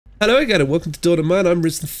Hello again and welcome to Dawn of Man. I'm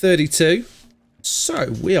Risen32.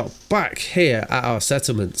 So we are back here at our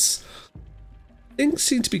settlements. Things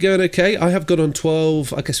seem to be going okay. I have gone on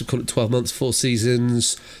 12, I guess we call it 12 months, 4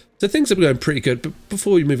 seasons. So things are going pretty good. But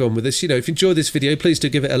before we move on with this, if you enjoyed this video, please do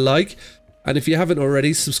give it a like. And if you haven't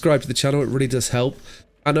already, subscribe to the channel. It really does help.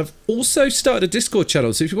 And I've also started a Discord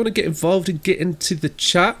channel. So if you want to get involved and get into the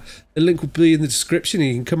chat, the link will be in the description. And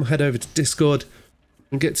you can come head over to Discord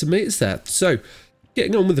and get to meet us there. So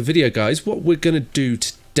getting on with the video, guys, what we're going to do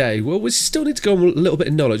today, well, we still need to go on with a little bit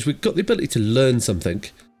of knowledge. We've got the ability to learn something,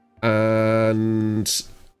 and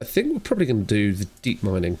I think we're probably going to do the deep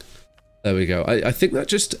mining. There we go. I think that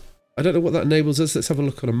just, I don't know what that enables us. Let's have a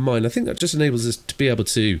look on a mine. I think that just enables us to be able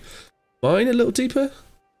to mine a little deeper.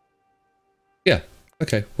 Yeah,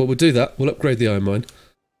 okay, well, we'll do that. We'll upgrade the iron mine.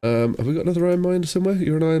 Have we got another iron mine somewhere?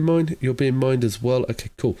 You're an iron mine? You're being mined as well?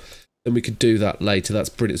 Okay, cool. Then we could do that later. That's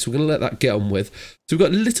brilliant. So we're going to let that get on with. So we've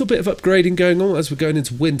got a little bit of upgrading going on as we're going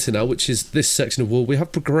into winter now, which is this section of wall. We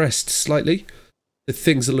have progressed slightly. The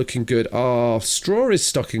things are looking good. Our straw is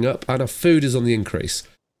stocking up and our food is on the increase.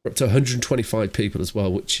 We're up to 125 people as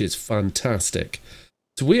well, which is fantastic.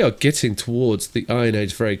 So we are getting towards the Iron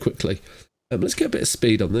Age very quickly. Let's get a bit of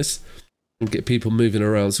speed on this and get people moving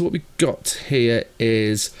around. So what we've got here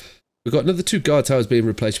is we've got another 2 guard towers being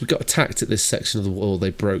replaced. We got attacked at this section of the wall. They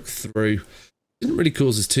broke through. Didn't really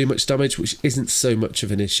cause us too much damage, which isn't so much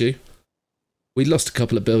of an issue. We lost a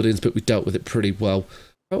couple of buildings, but we dealt with it pretty well.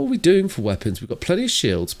 How are we doing for weapons? We've got plenty of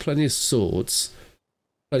shields, plenty of swords,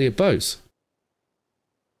 plenty of bows.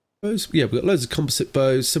 Bows? Yeah, we've got loads of composite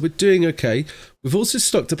bows, so we're doing okay. We've also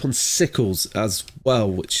stocked up on sickles as well,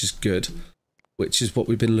 which is good. Which is what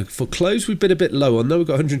we've been looking for. Cloves we've been a bit low on. Now we've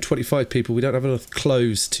got 125 people. We don't have enough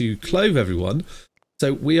cloves to clove everyone.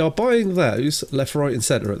 So we are buying those left, right and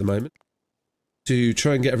centre at the moment to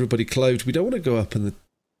try and get everybody clothed. We don't want to go up in the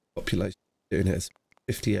population. Doing it as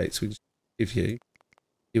 58, so we can just give you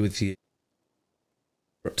with you.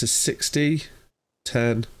 We're up to 60,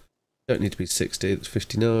 10. Don't need to be 60, that's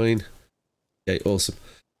 59. Okay, awesome.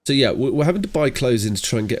 So yeah, we're having to buy clothes in to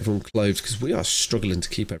try and get everyone clothed because we are struggling to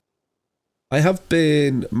keep everyone. I have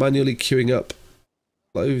been manually queuing up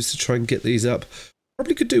clothes to try and get these up.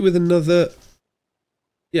 Probably could do with another.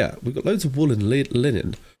 Yeah, we've got loads of wool and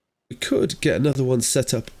linen. We could get another one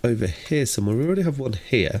set up over here somewhere. We already have one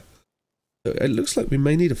here. So it looks like we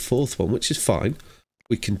may need a 4th one, which is fine.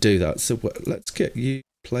 We can do that. So let's get you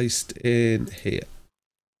placed in here.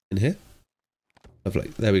 In here.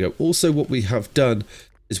 Lovely. There we go. Also, what we have done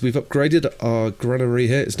is we've upgraded our granary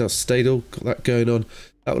here. It's now Stadle. Got that going on.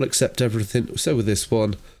 That will accept everything. So with this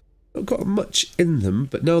one, not got much in them,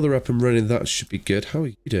 but now they're up and running. That should be good. How are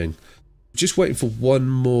you doing? Just waiting for one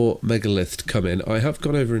more megalith to come in. I have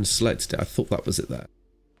gone over and selected it. I thought that was it there.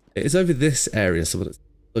 It is over this area, so let's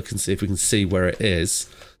look and see if we can see where it is.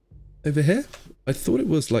 Over here? I thought it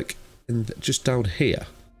was like just down here.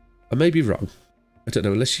 I may be wrong. I don't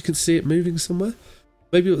know, unless you can see it moving somewhere.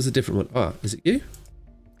 Maybe it was a different one. Ah, is it you?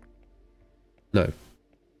 No,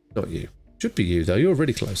 not you. Should be you though, you're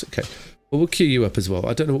really close. Okay, well we'll queue you up as well.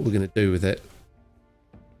 I don't know what we're going to do with it,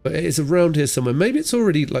 but it is around here somewhere. Maybe it's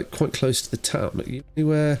already like quite close to the town. Are you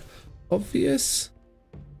anywhere obvious?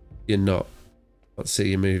 You're not. Can't see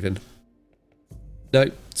you moving. No,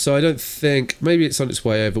 so I don't think, maybe it's on its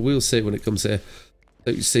way over. We'll see it when it comes here.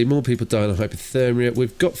 So you see more people dying of hypothermia.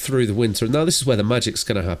 We've got through the winter and now this is where the magic's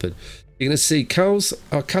going to happen. You're going to see cows,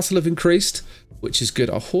 our cattle have increased, which is good.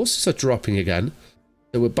 Our horses are dropping again.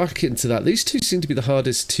 So we're back into that. These 2 seem to be the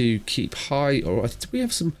hardest to keep high. Or do we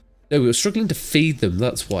have some? No, we were struggling to feed them.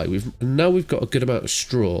 That's why. Now we've got a good amount of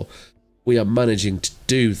straw. We are managing to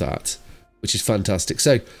do that, which is fantastic.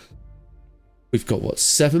 So we've got, what,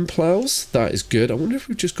 7 ploughs? That is good. I wonder if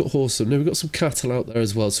we've just got horses. No, we've got some cattle out there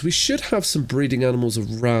as well. So we should have some breeding animals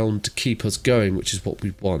around to keep us going, which is what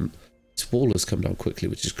we want. This wall has come down quickly,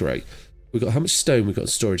 which is great. We've got how much stone we've got in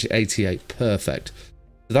storage? 88. Perfect.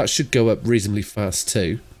 So that should go up reasonably fast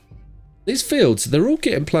too. These fields, they're all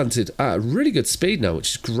getting planted at a really good speed now,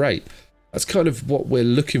 which is great. That's kind of what we're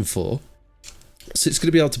looking for. So it's going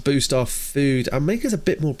to be able to boost our food and make us a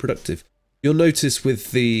bit more productive. You'll notice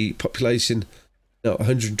with the population now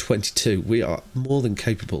 122, we are more than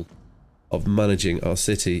capable of managing our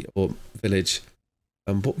city or village.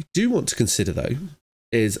 And what we do want to consider though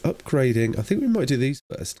is upgrading. I think we might do these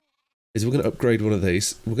first. Is we're going to upgrade one of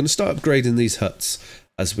these. We're going to start upgrading these huts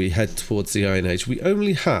as we head towards the Iron Age. We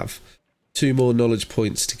only have 2 more knowledge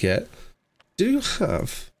points to get. Do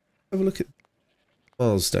have a look at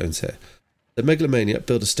milestones here. The Megalomania,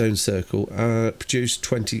 build a stone circle, produce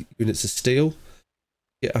 20 units of steel,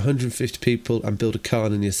 get 150 people and build a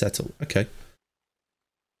cairn in your settle. Okay.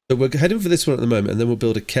 So we're heading for this one at the moment, and then we'll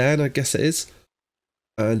build a cairn, I guess it is.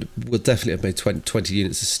 And we'll definitely have made 20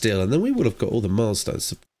 units of steel, and then we will have got all the milestones.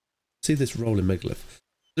 So see this rolling megalith.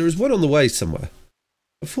 There is one on the way somewhere.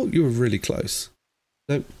 I thought you were really close.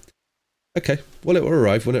 No. Okay, well, it will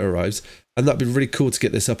arrive when it arrives, and that'd be really cool to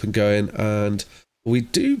get this up and going. And we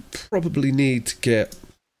do probably need to get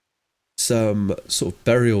some sort of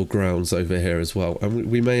burial grounds over here as well,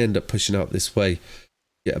 and we may end up pushing out this way,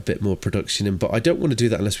 get a bit more production in, but I don't want to do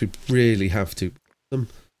that unless we really have to.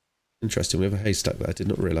 Interesting, we have a haystack there, I did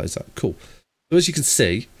not realise that. Cool. So as you can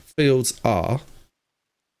see, fields are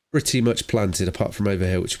pretty much planted apart from over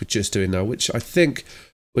here, which we're just doing now, which I think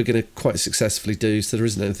we're going to quite successfully do, so there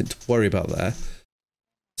isn't anything to worry about there.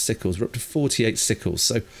 Sickles, we're up to 48 sickles,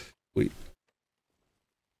 so we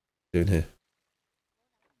doing here.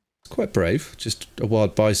 It's quite brave, just a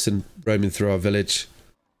wild bison roaming through our village.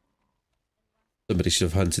 Somebody should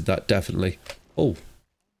have hunted that, definitely. Oh,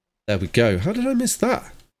 there we go. How did I miss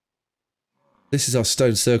that? This is our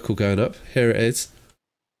stone circle going up. Here it is.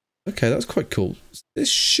 Okay, that's quite cool. This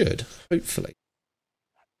should, hopefully,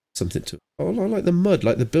 something to... Oh, I like the mud,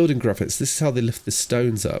 like the building graphics. This is how they lift the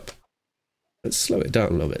stones up. Let's slow it down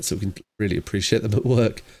a little bit so we can really appreciate them at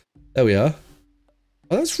work. There we are.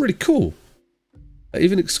 Oh, that's really cool.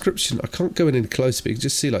 Even inscription, I can't go in any closer, but you can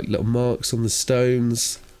just see like little marks on the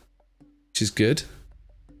stones, which is good.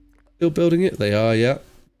 Still building it? They are, yeah.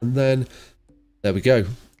 And then, there we go.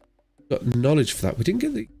 Got knowledge for that. We didn't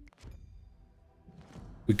get the...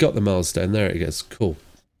 We got the milestone. There it goes. Cool.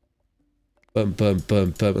 Boom, boom,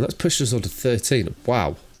 boom, boom. And that's pushed us on to 13.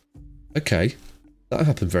 Wow. Okay. That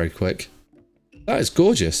happened very quick. That is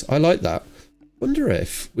gorgeous. I like that. Wonder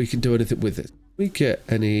if we can do anything with it. Can we get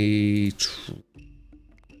any...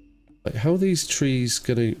 Like, how are these trees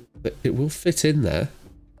going to... It will fit in there.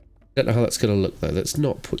 Don't know how that's going to look, though. Let's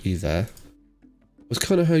not put you there. I was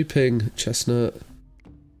kind of hoping chestnut...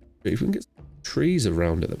 If we can get trees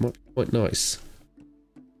around it, that might be quite nice.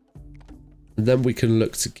 And then we can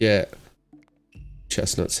look to get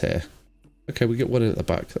chestnuts here. Okay, we get one in at the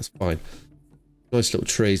back. That's fine. Nice little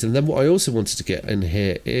trees. And then what I also wanted to get in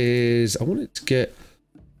here is... I wanted to get...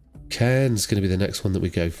 Cairn's going to be the next one that we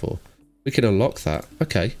go for. We can unlock that.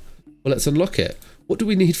 Okay. Well, let's unlock it. What do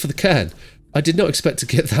we need for the cairn? I did not expect to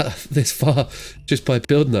get that this far just by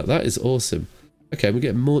building that. That is awesome. Okay, we're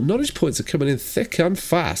getting more knowledge points are coming in thick and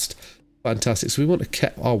fast. Fantastic. So we want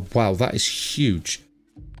to... Oh, wow, that is huge.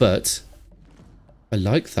 But I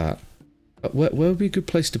like that. Where would be a good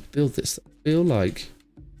place to build this? I feel like...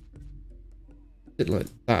 A bit like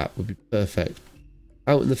that would be perfect.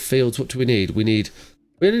 Out in the fields, what do we need? We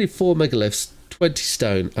only need 4 megaliths, 20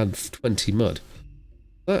 stone, and 20 mud.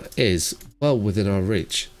 That is well within our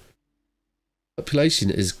reach.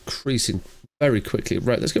 Population is increasing very quickly.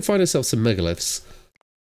 Right, let's go find ourselves some megaliths.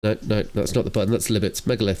 No, no, that's not the button. That's limits.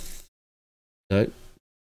 Megalith. No.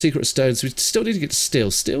 Secret stones. We still need to get to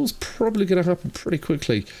steel. Steel's probably going to happen pretty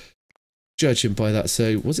quickly, judging by that.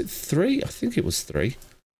 So, was it 3? I think it was 3.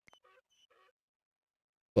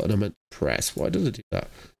 Button I meant to press. Why did I do that?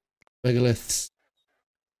 Megaliths.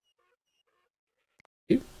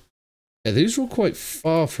 Yeah, these are all quite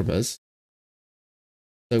far from us.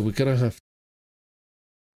 So we're going to have to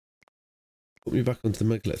put me back onto the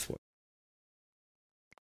megalith one.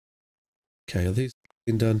 Okay, are these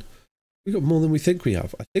being done? We've got more than we think we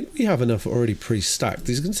have. I think we have enough already pre-stacked.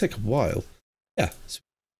 These are going to take a while. Yeah, so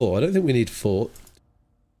 4. I don't think we need 4.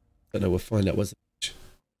 Don't know, we'll find out. Where's the pitch?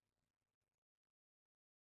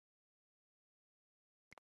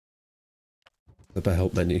 The better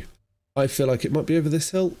help menu. I feel like it might be over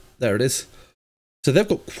this hill. There it is. So they've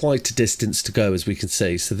got quite a distance to go, as we can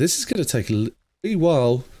see. So this is going to take a wee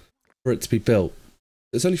while for it to be built.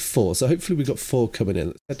 There's only 4, so hopefully we've got 4 coming in.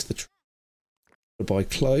 Let's head to the tree. Buy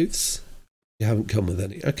clothes. You haven't come with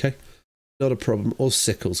any. Okay. Not a problem. Or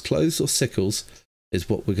sickles. Clothes or sickles is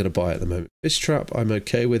what we're going to buy at the moment. Fish trap, I'm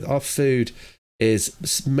okay with. Our food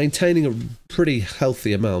is maintaining a pretty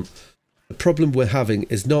healthy amount. The problem we're having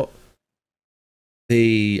is not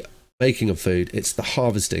the making of food, it's the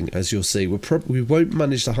harvesting, as you'll see. We won't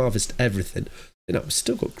manage to harvest everything. You know, we've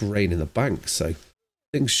still got grain in the bank, so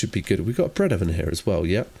things should be good. We've got a bread oven here as well,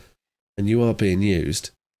 yeah? And you are being used.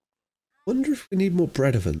 Wonder if we need more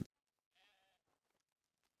bread ovens.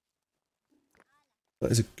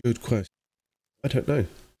 That is a good question. I don't know.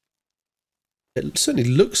 It certainly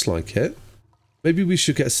looks like it. Maybe we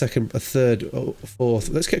should get a second, a third, or a fourth.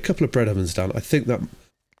 Let's get a couple of bread ovens down. I think that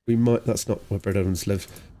we might... That's not where bread ovens live.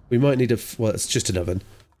 We might need a... Well, it's just an oven.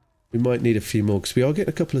 We might need a few more because we are getting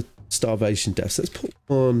a couple of starvation deaths. Let's put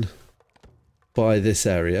one by this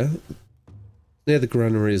area. near the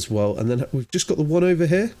granary as well. And then we've just got the one over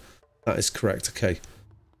here. That is correct. Okay.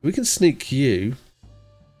 We can sneak you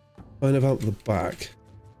kind of out the back.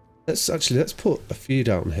 Let's put a few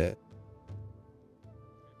down here.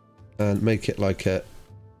 And make it like a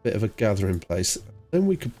bit of a gathering place. Then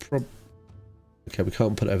we could okay, we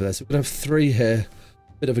can't put it over there. So we're going to have 3 here.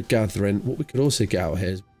 Bit of a gathering. What we could also get out here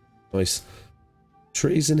is nice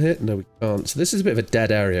trees in here. No, we can't. So this is a bit of a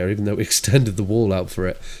dead area, even though we extended the wall out for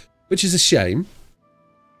it, which is a shame.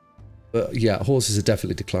 But yeah, horses are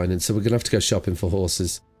definitely declining. So we're going to have to go shopping for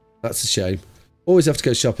horses. That's a shame. Always have to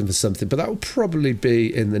go shopping for something. But that will probably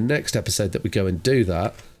be in the next episode that we go and do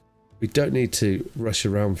that. We don't need to rush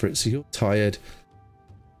around for it. So you're tired.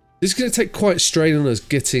 This is going to take quite a strain on us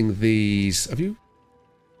getting these. Have you?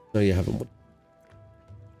 No, you haven't.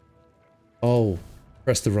 Oh,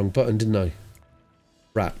 pressed the wrong button, didn't I?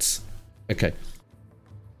 Rats. Okay.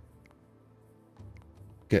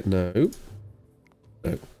 No.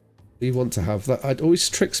 We want to have that. It always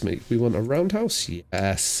tricks me. We want a roundhouse?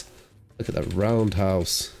 Yes. Look at that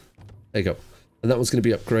roundhouse. There you go. And that one's going to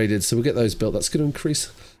be upgraded. So we'll get those built. That's going to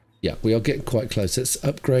increase. Yeah, we are getting quite close. Let's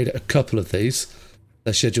upgrade a couple of these.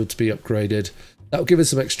 They're scheduled to be upgraded. That'll give us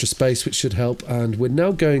some extra space, which should help. And we're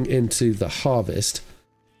now going into the harvest.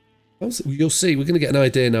 You'll see, we're going to get an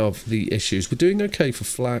idea now of the issues. We're doing okay for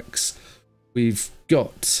flax. We've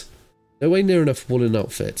got nowhere near enough woolen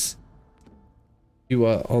outfits. You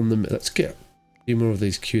are on them. Let's get a few more of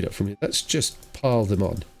these queued up from you. Let's just pile them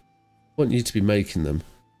on. I want you to be making them.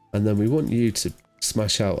 And then we want you to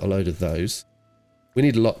smash out a load of those. We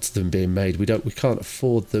need lots of them being made. We can't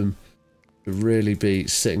afford them to really be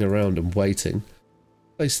sitting around and waiting.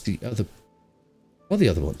 Place the other... Oh, the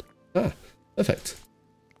other one. Ah, perfect.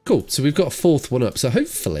 Cool, so we've got a 4th one up. So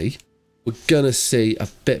hopefully we're going to see a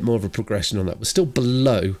bit more of a progression on that. We're still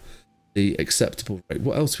below the acceptable rate.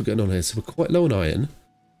 What else are we going on here? So we're quite low on iron.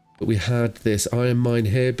 But we had this iron mine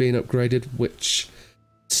here being upgraded, which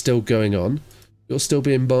is still going on. You're still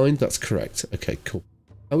being mined? That's correct. Okay, cool.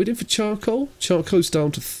 Are we doing for charcoal? Charcoal's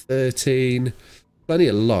down to 13. Plenty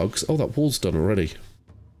of logs. Oh, that wall's done already.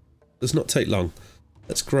 Does not take long.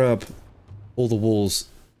 Let's grab all the walls.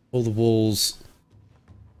 All the walls...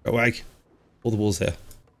 Go away. All the walls here.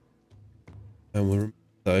 And we'll remove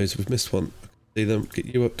those. We've missed one. See them. Get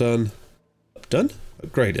you up done. Up done?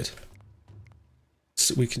 Upgraded.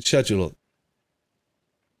 So we can schedule it.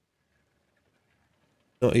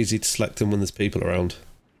 Not easy to select them when there's people around.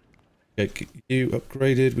 Okay, get you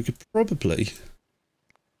upgraded. We could probably...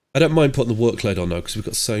 I don't mind putting the workload on now because we've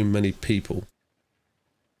got so many people.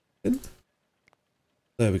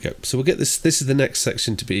 There we go. So we'll get this. This is the next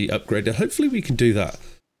section to be upgraded. Hopefully we can do that.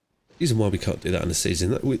 Reason why we can't do that in a season.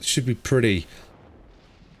 That should be pretty...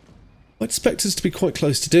 I expect us to be quite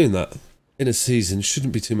close to doing that in a season.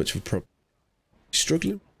 Shouldn't be too much of a problem.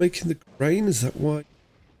 Struggling with making the grain? Is that why?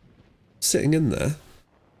 Sitting in there?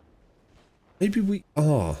 Maybe we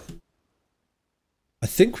are. I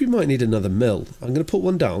think we might need another mill. I'm going to put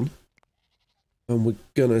one down. And we're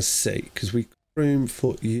going to see. Because we got room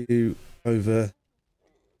for you over...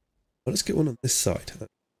 Well, let's get one on this side.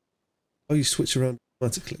 Oh, you switch around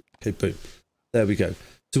automatically. Okay, boom. There we go.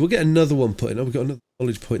 So we'll get another one put in. Oh, we've got another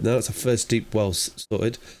knowledge point now. That's our first deep well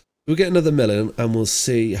sorted. We'll get another mill in and we'll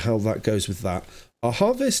see how that goes with that. Our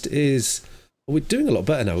harvest is... Well, we're doing a lot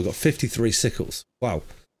better now. We've got 53 sickles. Wow.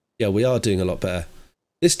 Yeah, we are doing a lot better.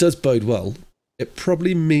 This does bode well. It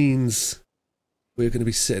probably means we're going to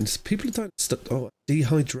be sitting... People are dying of oh,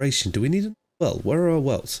 dehydration. Do we need a well? Where are our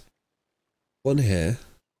wells? One here.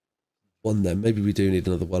 One there. Maybe we do need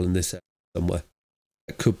another well in this area somewhere.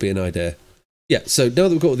 That could be an idea. Yeah, so now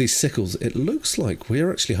that we've got all these sickles, it looks like we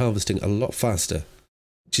are actually harvesting a lot faster,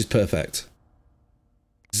 which is perfect.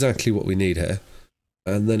 Exactly what we need here.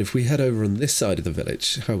 And then if we head over on this side of the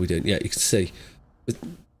village, how are we doing? Yeah, you can see.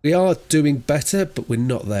 We are doing better, but we're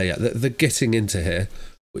not there yet. They're getting into here,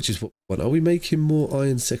 which is what we want. Are we making more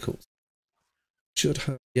iron sickles? Should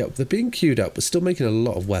have. Yeah, they're being queued up. We're still making a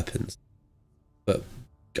lot of weapons. But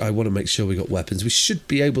I want to make sure we got weapons. We should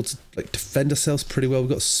be able to like defend ourselves pretty well.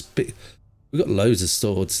 We've got loads of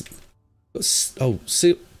swords.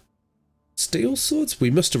 Steel swords? We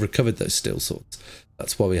must have recovered those steel swords.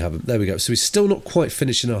 That's why we haven't. There we go. So we're still not quite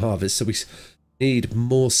finishing our harvest. So we need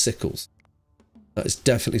more sickles. That is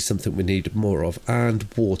definitely something we need more of. And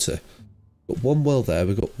water. We've got one well there.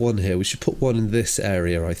 We've got one here. We should put one in this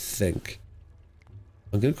area, I think.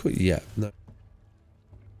 I'm going to quit. Yeah, no.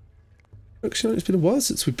 Actually, it's been a while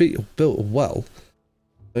since we built a well.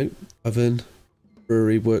 No, oven,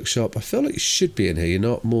 brewery, workshop. I feel like it should be in here. You're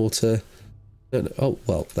not mortar. No, no. Oh,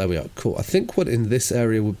 well, there we are. Cool. I think what in this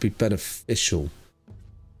area would be beneficial.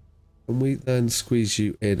 Can we then squeeze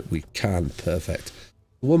you in? We can. Perfect.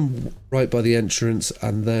 One right by the entrance,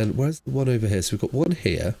 and then where's the one over here? So we've got one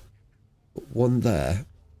here, one there.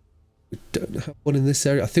 We don't have one in this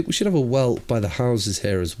area. I think we should have a well by the houses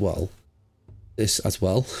here as well. This as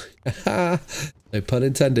well. No pun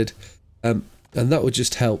intended. And that would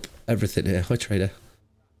just help everything here. Hi, trader.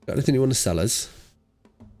 Got anything you want to sell us?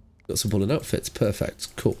 Got some woolen outfits.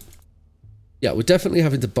 Perfect. Cool. Yeah, we're definitely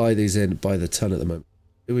having to buy these in by the ton at the moment.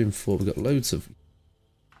 2 in 4. We've got loads of...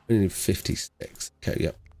 We need 56. Okay,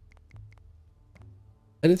 yep.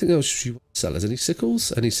 Anything else you want to sell us? Any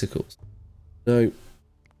sickles? Any sickles? No.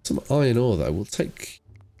 Some iron ore, though. We'll take...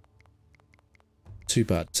 Too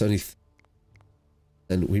bad. It's only...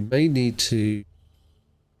 And we may need to...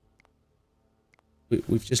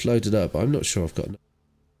 We've just loaded up. I'm not sure I've got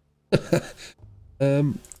enough.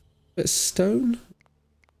 Bit of stone?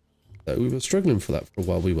 So we were struggling for that for a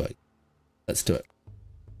while. We wait. Let's do it.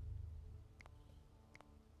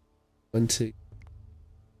 20.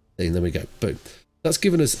 There we go. Boom. That's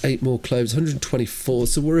given us 8 more cloves. 124.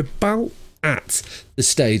 So we're about at the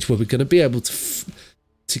stage where we're going to be able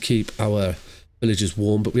to keep our villagers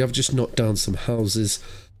warm, but we have just knocked down some houses.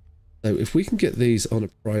 So if we can get these on a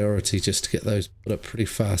priority just to get those put up pretty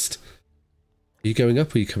fast. Are you going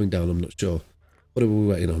up or are you coming down? I'm not sure. What are we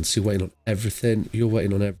waiting on? So you're waiting on everything. You're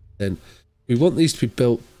waiting on everything. We want these to be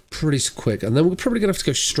built pretty quick, and then we're probably going to have to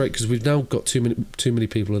go straight because we've now got too many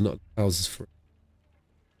people and not houses for it.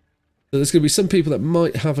 So there's going to be some people that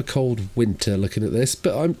might have a cold winter looking at this,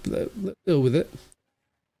 but let's deal with it.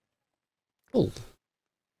 Cool.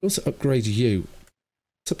 Let's upgrade you.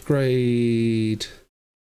 Let's upgrade...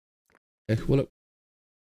 Okay, well, look.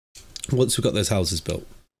 Once we've got those houses built.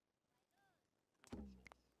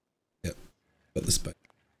 Yep, got the space.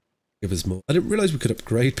 Give us more. I didn't realise we could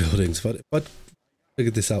upgrade buildings. If I'd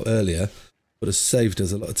figured this out earlier, it would have saved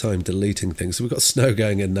us a lot of time deleting things. So we've got snow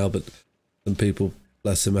going in now, but some people,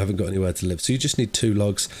 bless them, haven't got anywhere to live. So you just need 2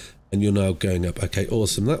 logs, and you're now going up. Okay,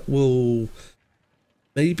 awesome. That will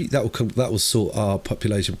sort our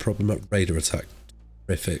population problem at raider attack.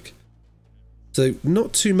 Terrific. So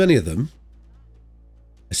not too many of them.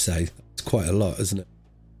 I say it's quite a lot, isn't it?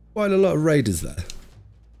 Quite a lot of raiders there.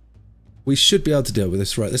 We should be able to deal with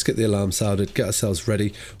this. Right, let's get the alarm sounded, get ourselves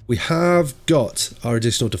ready. We have got our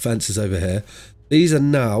additional defences over here. These are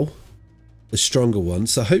now the stronger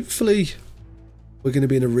ones. So hopefully we're going to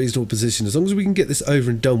be in a reasonable position. As long as we can get this over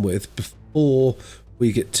and done with before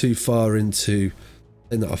we get too far into...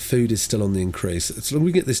 And that our food is still on the increase. As long as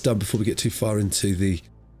we get this done before we get too far into the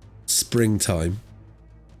springtime,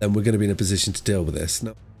 then we're going to be in a position to deal with this.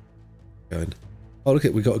 No. Going. Oh, look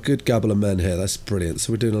at, we've got a good gabble of men here. That's brilliant.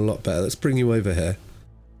 So we're doing a lot better. Let's bring you over here.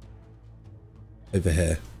 Over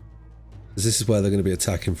here. Because this is where they're going to be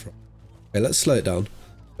attacking from. Okay, let's slow it down.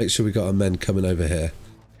 Make sure we got our men coming over here.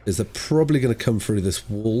 Because they're probably going to come through this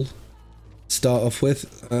wall. Start off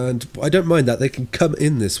with. And I don't mind that. They can come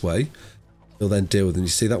in this way. We'll then deal with them. You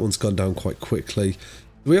see that one's gone down quite quickly.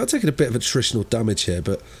 We are taking a bit of attritional damage here,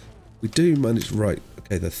 but we do manage... Right.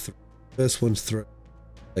 Okay, the first one's through.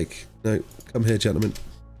 Like, no, come here, gentlemen.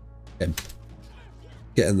 Get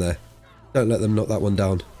in there. Don't let them knock that one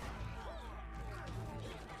down.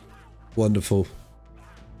 Wonderful.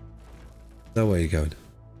 Now where are you going?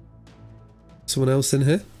 Someone else in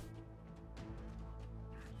here?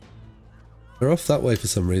 They're off that way for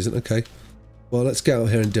some reason. Okay. Well, let's get out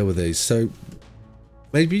here and deal with these. So,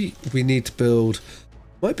 maybe we need to build...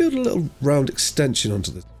 Might build a little round extension onto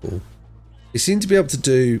this wall. They seem to be able to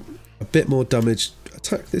do a bit more damage.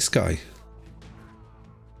 Attack this guy.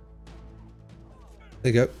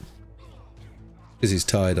 There you go. Because he's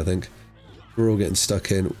tired, I think. We're all getting stuck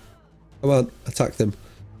in. Come on, attack them.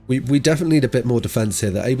 We definitely need a bit more defense here.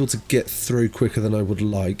 They're able to get through quicker than I would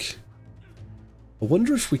like. I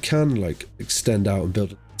wonder if we can, like, extend out and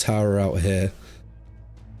build a tower out here.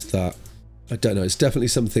 That... I don't know. It's definitely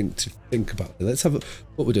something to think about. Let's have a...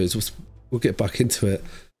 What we'll do is we'll get back into it.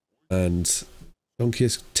 And...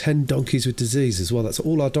 Donkeys, 10 donkeys with disease as well. That's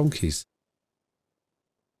all our donkeys.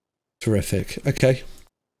 Terrific. Okay.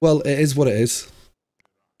 Well, it is what it is.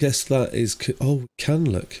 Guess that is... Oh, we can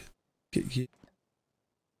look. Get you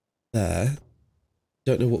there.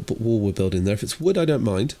 Don't know what wall we're building there. If it's wood, I don't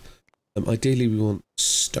mind. Ideally, we want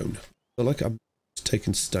stone. I like I'm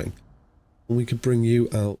taking stone. And we could bring you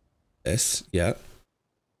out this. Yeah.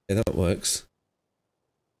 Yeah, that works.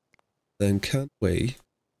 Then can we...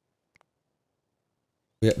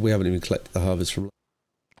 We haven't even collected the harvest from...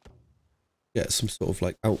 Get some sort of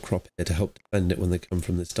like outcrop here to help defend it when they come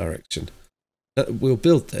from this direction. We'll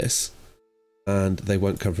build this, and they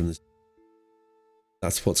won't come from this.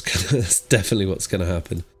 That's what's gonna. That's definitely what's gonna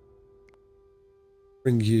happen.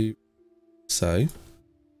 Bring you. So.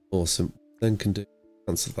 Awesome. Then can do.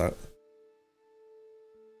 Cancel that.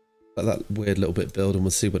 Let that weird little bit build and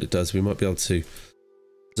we'll see what it does. We might be able to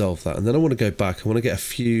resolve that. And then I want to go back. I want to get a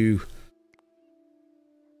few.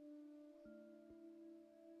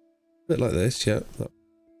 A bit like this, yeah. That's going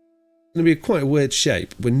to be quite a weird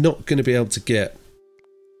shape. We're not going to be able to get.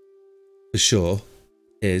 For sure.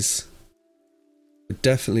 Is. We're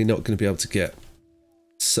definitely not going to be able to get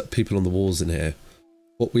people on the walls in here.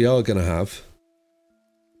 What we are going to have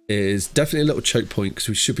is definitely a little choke point because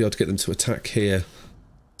we should be able to get them to attack here.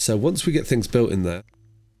 So once we get things built in there,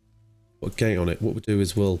 put a gate on it, what we'll do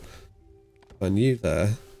is we'll find you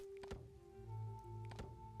there.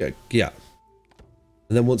 Yeah.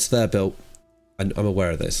 And then once they're built, and I'm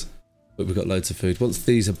aware of this, but we've got loads of food. Once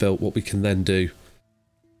these are built, what we can then do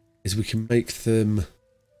is we can make them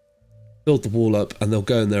build the wall up and they'll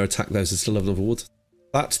go in there, attack those and still have enough water.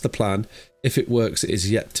 That's the plan. If it works, it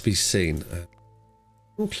is yet to be seen.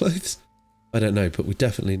 More clothes? I don't know, but we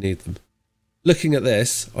definitely need them. Looking at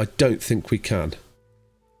this, I don't think we can.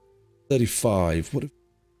 35. What?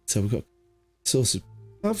 So we've got sources.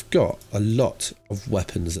 I've got a lot of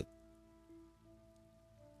weapons.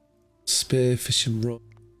 Spear, fishing rod.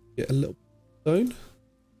 Get a little stone.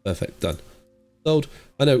 Perfect, done. Sold.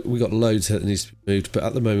 I know we got loads here that needs to be moved, but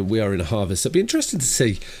at the moment we are in a harvest. So it'd be interesting to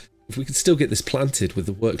see if we can still get this planted with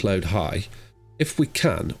the workload high. If we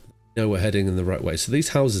can, we know we're heading in the right way. So these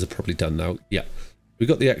houses are probably done now. Yeah, we've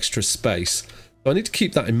got the extra space. So I need to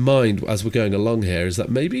keep that in mind as we're going along here, is that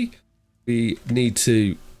maybe we need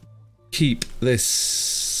to keep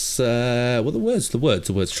this, well, the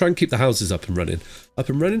words. Try and keep the houses up and running,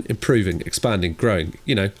 improving, expanding, growing,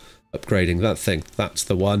 you know, upgrading, that thing. That's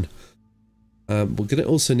the one. We're going to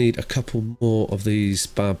also need a couple more of these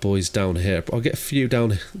bad boys down here. But I'll get a few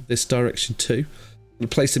down this direction too. I'm going to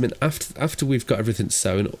place them in after we've got everything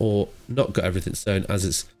sown, or not got everything sown, as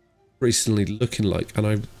it's recently looking like. And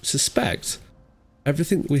I suspect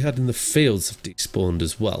everything we had in the fields have despawned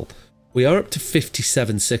as well. We are up to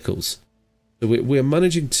 57 sickles. So we're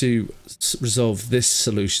managing to resolve this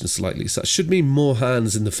solution slightly. So that should mean more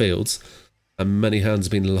hands in the fields. And many hands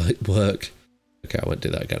being light work. Okay, I won't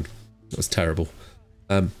do that again. That was terrible.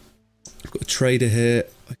 I've got a trader here.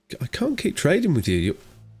 I can't keep trading with you.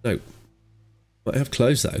 No. Might have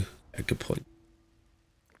clothes though. Yeah, good point.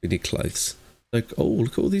 We need clothes. Like, oh,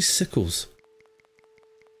 look at all these sickles.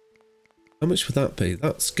 How much would that be?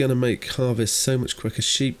 That's going to make harvest so much quicker.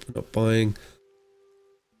 Sheep, we're not buying.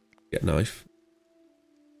 Get a knife.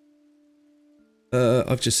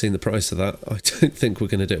 I've just seen the price of that. I don't think we're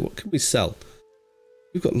going to do it. What can we sell?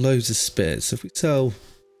 We've got loads of spears. So if we sell...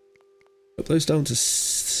 Put those down to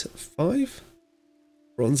 5.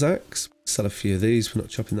 Bronze axe. Sell a few of these. We're not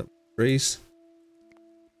chopping that trees.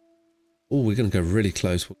 Oh, we're going to go really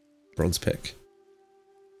close. Bronze pick.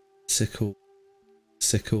 Sickle.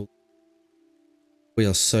 Sickle. We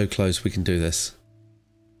are so close. We can do this.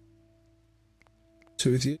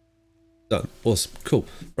 2 with you. Done. Awesome. Cool.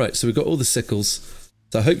 Right. So we've got all the sickles.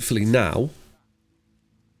 So hopefully now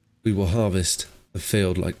we will harvest the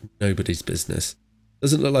field like nobody's business.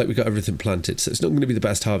 Doesn't look like we got everything planted, so it's not going to be the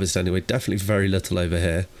best harvest anyway. Definitely very little over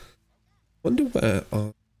here. Wonder where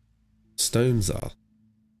our stones are.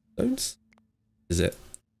 Stones? Is it?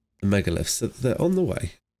 The megaliths. They're on the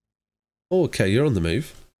way. Oh, okay, you're on the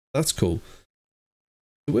move. That's cool.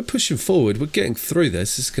 So we're pushing forward. We're getting through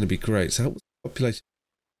this. This is going to be great. So how was the population?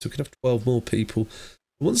 So we can have 12 more people.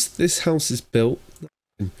 Once this house is built,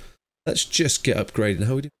 let's just get upgraded.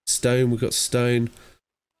 How we do stone? We've got stone.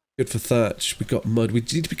 Good for thatch. We've got mud. We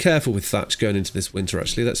need to be careful with thatch going into this winter,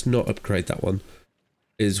 actually. Let's not upgrade that one.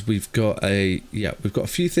 We've got a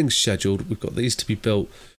few things scheduled. We've got these to be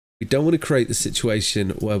built. We don't want to create the situation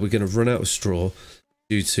where we're going to run out of straw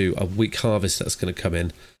due to a weak harvest that's going to come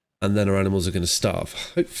in, and then our animals are going to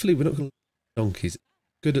starve. Hopefully we're not going to lose donkeys.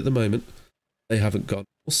 Good at the moment. They haven't gone.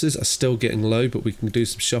 Horses are still getting low, but we can do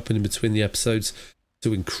some shopping in between the episodes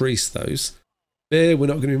to increase those. Beer we're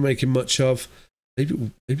not going to be making much of. Maybe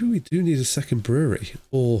we do need a second brewery,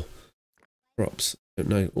 or crops. I don't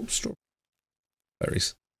know. Oh,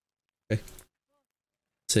 strawberries. Okay.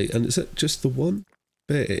 See, and is it just the one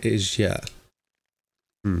bit? It is, yeah.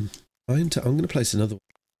 I'm going to place another one.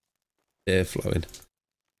 Air flowing.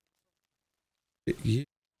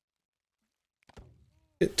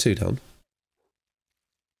 Get 2 down.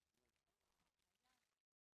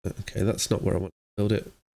 Okay, that's not where I want to build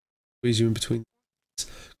it. Squeeze you in between.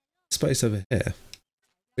 Space over here.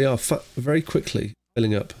 We are very quickly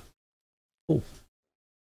filling up. Oh,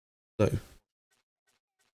 no.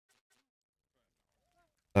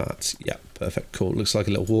 That, yeah, perfect, cool. Looks like a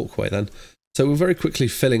little walkway then. So we're very quickly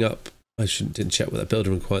filling up. Didn't check what that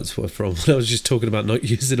building requirements were from when I was just talking about not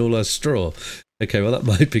using all our straw. Okay, well that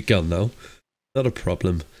might be gone now. Not a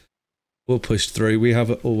problem. We'll push through. We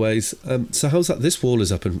have it always. So how's that? This wall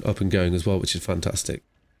is up and going as well, which is fantastic.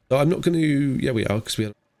 So I'm not going to. Yeah, we are because we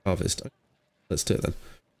had a harvest. Let's do it then.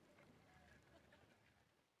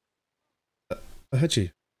 I had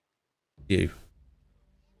you. You.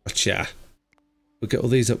 Gotcha. We'll get all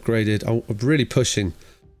these upgraded. I'm really pushing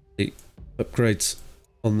the upgrades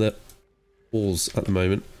on the walls at the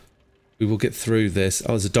moment. We will get through this. Oh,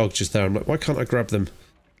 there's a dog just there. I'm like, why can't I grab them?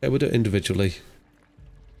 Okay, we'll do it individually.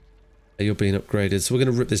 Okay, you're being upgraded. So we're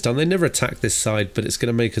going to rip this down. They never attack this side, but it's going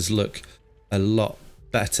to make us look a lot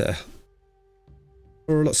better.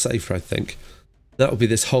 Or a lot safer, I think. That will be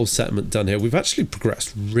this whole settlement done here. We've actually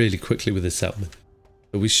progressed really quickly with this settlement.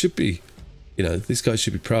 So we should be, you know, these guys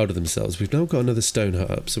should be proud of themselves. We've now got another stone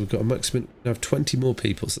hut up. So we've got a maximum, we have 20 more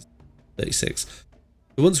people. So 36.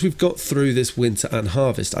 Once we've got through this winter and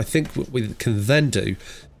harvest, I think what we can then do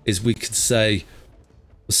is we can say,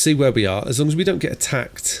 we'll see where we are, as long as we don't get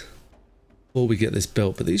attacked before we get this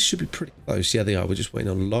built. But these should be pretty close. Yeah, they are. We're just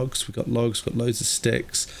waiting on logs. We've got logs, we've got loads of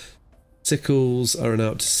sticks. Sickles are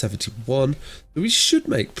out to 71. But we should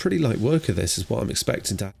make pretty light work of this, is what I'm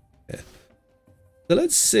expecting to happen here. So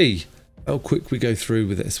let's see how quick we go through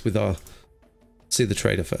with this, with our... See the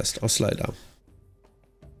trader first. I'll slow it down.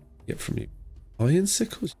 Get from you. Iron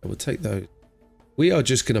sickles? Yeah, we'll take those. We are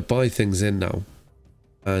just going to buy things in now.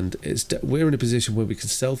 And we're in a position where we can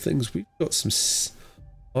sell things. We've got some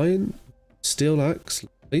iron, steel axe.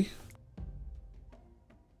 Lovely.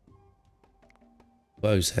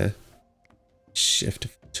 Bows here. Shift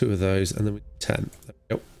 2 of those and then we 10. There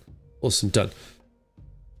we go. Awesome, done.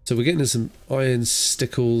 So we're getting some iron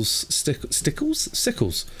sickles. That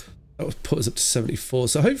would put us up to 74.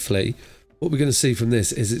 So hopefully what we're going to see from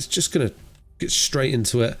this is it's just going to get straight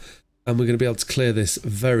into it and we're going to be able to clear this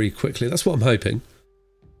very quickly. That's what I'm hoping.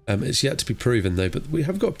 It's yet to be proven though, but we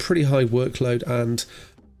have got a pretty high workload and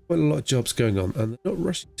quite a lot of jobs going on and they're not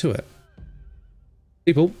rushing to it.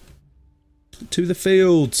 People, to the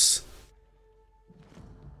fields.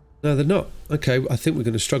 No, they're not. Okay, I think we're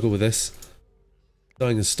going to struggle with this.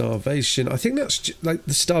 Dying of starvation. I think that's like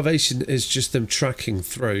the starvation is just them tracking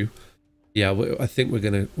through. Yeah, I think we're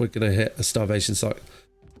gonna hit a starvation cycle.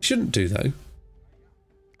 Shouldn't do though.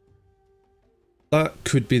 That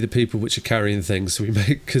could be the people which are carrying things. So we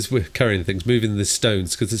make, because we're carrying things, moving the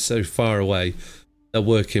stones because they're so far away. They're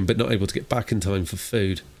working but not able to get back in time for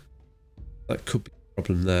food. That could be a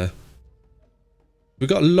problem there. We've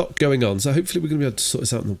got a lot going on, so hopefully we're going to be able to sort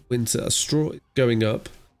this out in the winter. A straw is going up.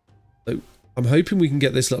 So I'm hoping we can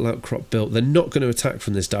get this little outcrop built. They're not going to attack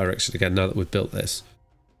from this direction again now that we've built this.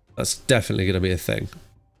 That's definitely going to be a thing.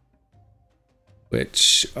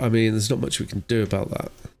 Which, I mean, there's not much we can do about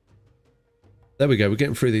that. There we go, we're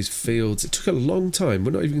getting through these fields. It took a long time.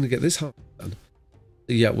 We're not even going to get this half done.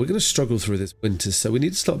 Yeah, we're going to struggle through this winter, so we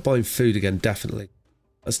need to start buying food again, definitely.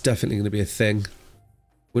 That's definitely going to be a thing.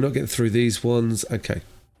 We're not getting through these ones. Okay.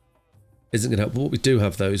 Isn't going to help. But what we do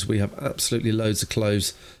have, though, is we have absolutely loads of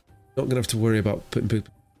clothes. Not going to have to worry about putting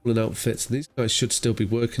people in outfits. And these guys should still be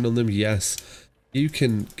working on them. Yes. You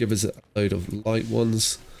can give us a load of light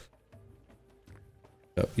ones.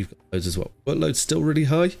 Oh, you've got loads as well. Workload's still really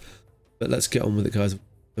high. But let's get on with it, guys.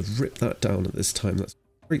 I've ripped that down at this time. That's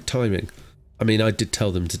great timing. I mean, I did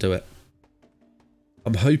tell them to do it.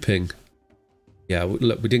 I'm hoping... Yeah,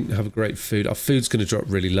 look, we didn't have a great food. Our food's going to drop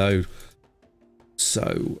really low.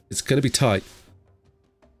 So, it's going to be tight.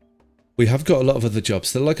 We have got a lot of other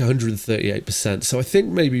jobs. They're like 138%. So, I think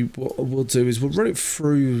maybe what we'll do is we'll run it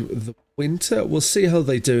through the winter. We'll see how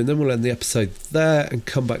they do. And then we'll end the episode there and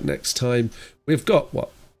come back next time. We've got,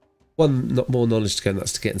 what? One more knowledge to get, and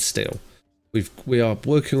that's to get in steel. We are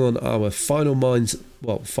working on our final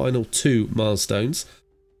final 2 milestones,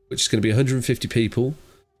 which is going to be 150 people.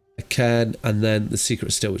 A cairn, and then the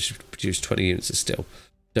secret steel, which produce 20 units of steel.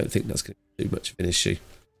 Don't think that's going to be too much of an issue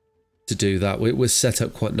to do that. We're set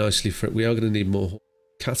up quite nicely for it. We are going to need more.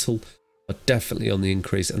 Cattle are definitely on the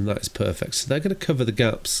increase, and that is perfect. So they're going to cover the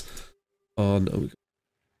gaps on...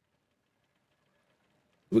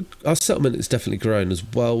 Our settlement is definitely growing as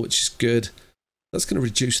well, which is good. That's going to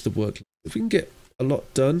reduce the workload. If we can get a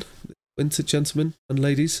lot done, winter, gentlemen and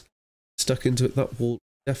ladies, stuck into it, that wall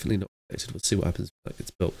definitely not. We'll see what happens when that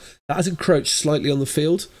gets built. That has encroached slightly on the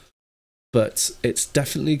field, but it's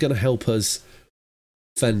definitely going to help us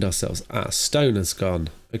fend ourselves. Ah, stone has gone.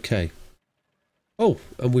 Okay. Oh,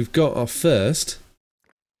 and we've got our first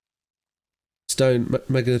stone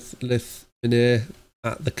megalith veneer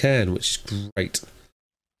at the cairn, which is great.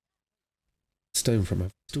 Stone from...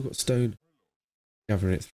 I've still got stone.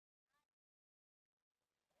 gathering it.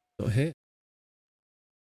 Not here.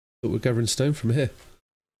 But we're gathering stone from here.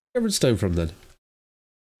 Gathering stone from then.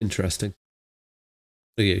 Interesting.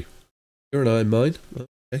 What are you? You're an iron mine.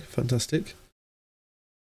 Okay, fantastic.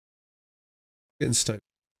 Getting stone.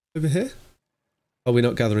 Over here? Oh, we're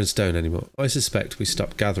not gathering stone anymore. I suspect we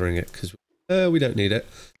stopped gathering it because we don't need it.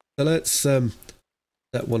 So let's set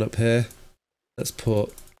one up here. Let's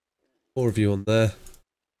put 4 of you on there.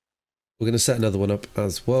 We're going to set another one up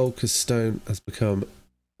as well because stone has become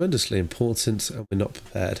tremendously important and we're not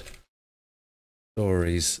prepared.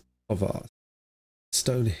 Stories of our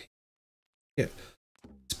stone here. Yeah,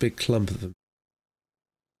 it's a big clump of them.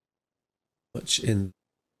 Much in.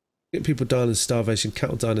 Get people dying of starvation,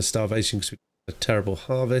 cattle dying of starvation because we had a terrible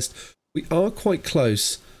harvest. We are quite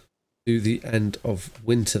close to the end of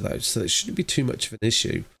winter though, so it shouldn't be too much of an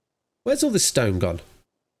issue. Where's all this stone gone?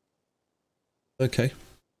 Okay.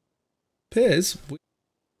 Appears we're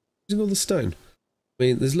using all the stone. I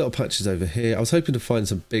mean, there's little patches over here. I was hoping to find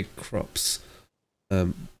some big crops,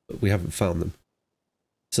 but we haven't found them.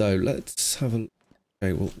 So let's have a look.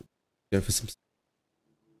 Okay, we'll go for some.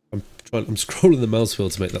 I'm scrolling the mouse wheel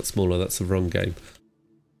to make that smaller. That's the wrong game.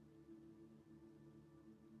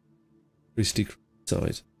 Christy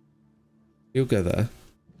side. You'll go there.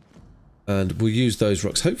 And we'll use those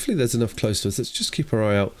rocks. Hopefully there's enough close to us. Let's just keep our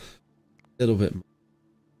eye out a little bit more.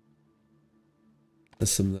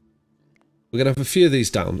 There's some there. We're going to have a few of these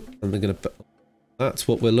down. And they're going to... That's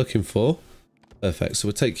what we're looking for. Perfect. So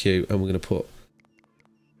we'll take you and we're going to put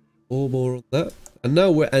 4 more on that. And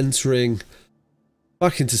now we're entering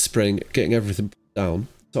back into spring, getting everything put down.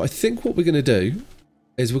 So I think what we're going to do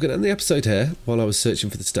is we're going to end the episode here while I was searching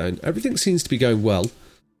for the stone. Everything seems to be going well.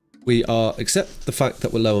 We are, except the fact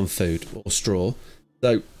that we're low on food or straw.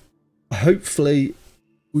 So hopefully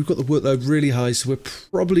we've got the workload really high, so we're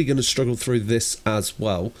probably going to struggle through this as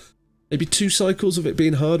well. Maybe 2 cycles of it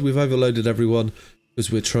being hard. We've overloaded everyone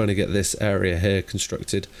because we're trying to get this area here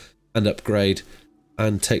constructed and upgrade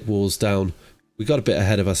and take walls down. We got a bit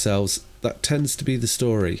ahead of ourselves. That tends to be the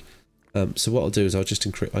story. So what I'll do is I'll just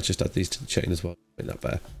add these to the chain as well. Make that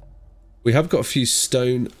better. We have got a few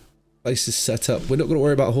stone places set up. We're not going to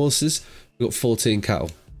worry about horses. We've got 14 cattle.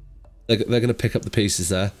 They're going to pick up the pieces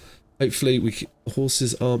there. Hopefully the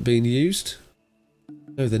horses aren't being used.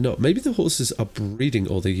 No, they're not. Maybe the horses are breeding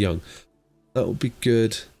or they're young. That would be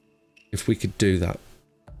good if we could do that.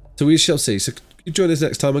 So we shall see. So you join us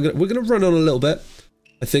next time. We're going to run on a little bit.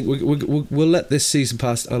 I think we'll let this season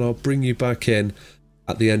pass and I'll bring you back in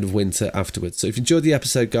at the end of winter afterwards. So if you enjoyed the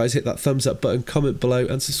episode, guys, hit that thumbs up button, comment below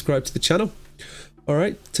and subscribe to the channel. All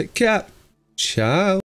right, take care. Ciao.